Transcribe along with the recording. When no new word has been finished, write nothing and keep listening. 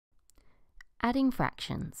Adding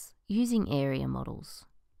fractions using area models.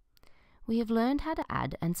 We have learned how to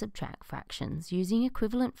add and subtract fractions using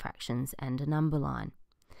equivalent fractions and a number line.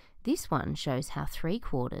 This one shows how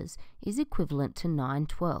 3/4 is equivalent to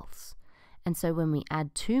 9/12, and so when we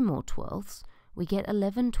add 2 more twelfths, we get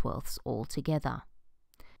 11/12 altogether.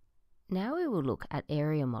 Now we will look at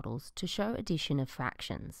area models to show addition of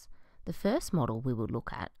fractions. The first model we will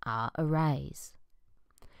look at are arrays.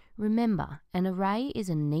 Remember, an array is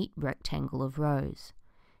a neat rectangle of rows.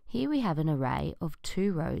 Here we have an array of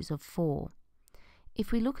 2 rows of 4.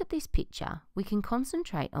 If we look at this picture, we can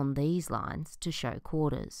concentrate on these lines to show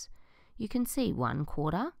quarters. You can see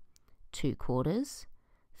 1/4, 2/4,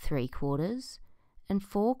 3/4, and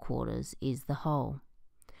 4/4 is the whole.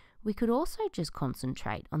 We could also just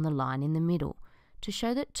concentrate on the line in the middle to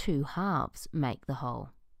show that 2 halves make the whole.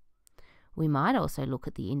 We might also look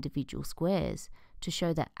at the individual squares to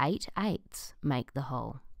show that 8/8 make the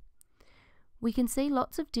whole. We can see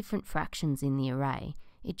lots of different fractions in the array.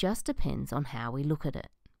 It just depends on how we look at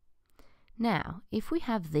it. Now, if we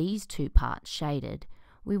have these 2 parts shaded,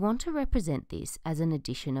 we want to represent this as an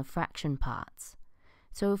addition of fraction parts.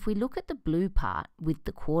 So if we look at the blue part with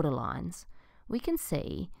the quarter lines, we can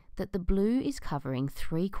see that the blue is covering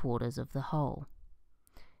 3/4 of the whole.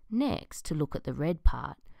 Next, to look at the red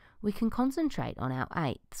part, we can concentrate on our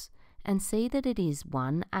eighths and see that it is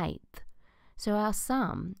 1/8. So our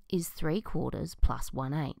sum is 3/4 plus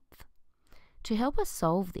 1/8. To help us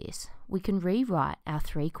solve this, we can rewrite our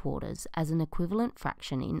 3/4 as an equivalent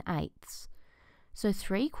fraction in eighths. So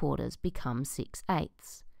 3/4 becomes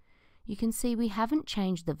 6/8. You can see we haven't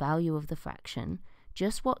changed the value of the fraction,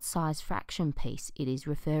 just what size fraction piece it is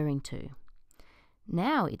referring to.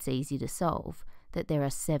 Now it's easy to solve that there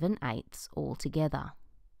are 7/8 altogether.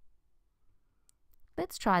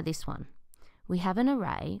 Let's try this one. We have an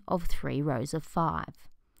array of 3 rows of 5.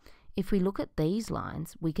 If we look at these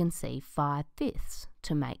lines, we can see 5/5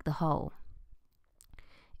 to make the whole.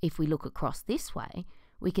 If we look across this way,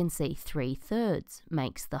 we can see 3/3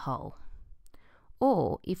 makes the whole.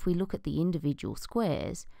 Or if we look at the individual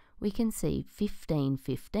squares, we can see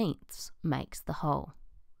 15/15 makes the whole.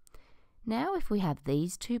 Now if we have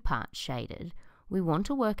these 2 parts shaded, we want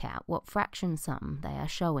to work out what fraction sum they are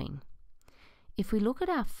showing. If we look at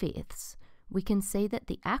our fifths, we can see that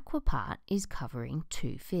the aqua part is covering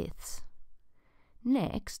 2/5.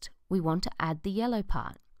 Next, we want to add the yellow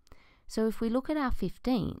part. So if we look at our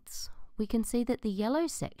 15ths, we can see that the yellow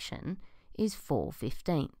section is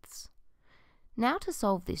 4/15. Now to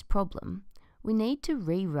solve this problem, we need to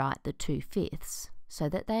rewrite the 2/5 so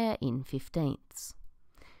that they are in 15ths.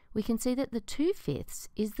 We can see that the 2/5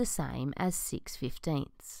 is the same as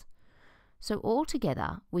 6/15. So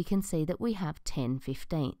altogether, we can see that we have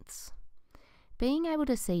 10/15. Being able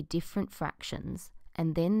to see different fractions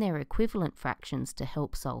and then their equivalent fractions to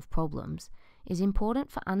help solve problems is important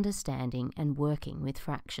for understanding and working with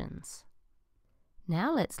fractions.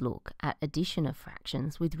 Now let's look at addition of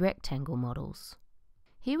fractions with rectangle models.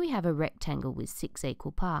 Here we have a rectangle with 6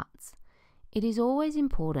 equal parts. It is always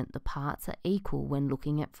important the parts are equal when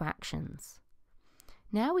looking at fractions.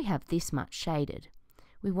 Now we have this much shaded.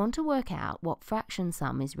 We want to work out what fraction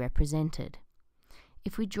sum is represented.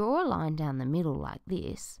 If we draw a line down the middle like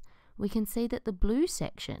this, we can see that the blue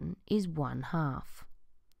section is 1/2.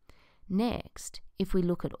 Next, if we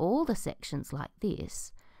look at all the sections like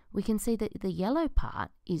this, we can see that the yellow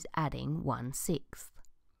part is adding 1/6.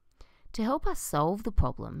 To help us solve the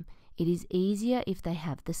problem, it is easier if they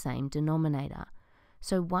have the same denominator.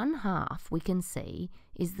 So 1/2 we can see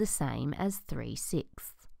is the same as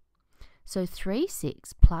 3/6. So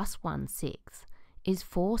 3/6 plus 1/6 is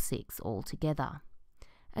 4/6 altogether.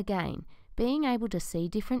 Again, being able to see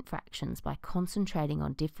different fractions by concentrating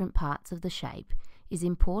on different parts of the shape is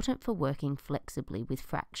important for working flexibly with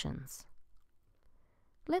fractions.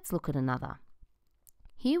 Let's look at another.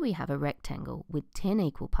 Here we have a rectangle with 10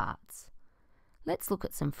 equal parts. Let's look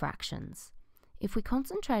at some fractions. If we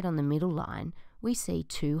concentrate on the middle line, we see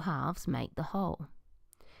 2 halves make the whole.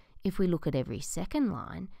 If we look at every second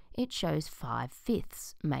line, it shows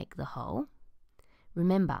 5/5 make the whole.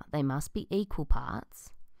 Remember, they must be equal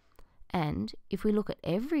parts. And if we look at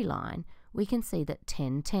every line, we can see that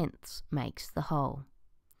 10/10 makes the whole.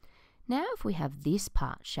 Now if we have this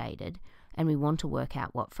part shaded and we want to work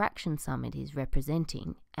out what fraction sum it is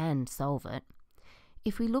representing and solve it,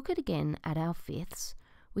 if we look again at our fifths,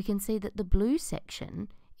 we can see that the blue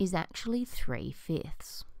section is actually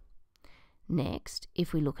 3/5. Next,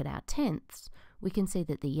 if we look at our tenths, we can see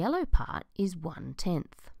that the yellow part is 1/10.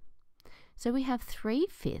 So we have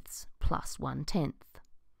 3/5 plus 1/10.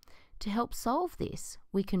 To help solve this,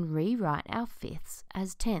 we can rewrite our fifths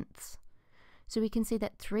as tenths. So we can see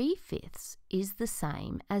that 3/5 is the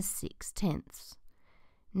same as 6/10.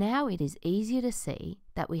 Now it is easier to see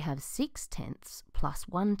that we have 6/10 plus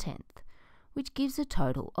 1/10, which gives a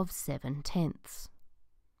total of 7/10.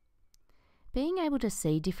 Being able to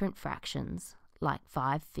see different fractions like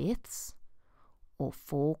 5/5 or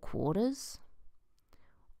 4/4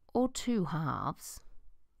 or 2/2,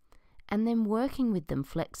 and then working with them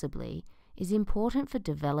flexibly is important for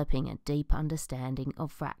developing a deep understanding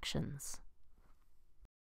of fractions.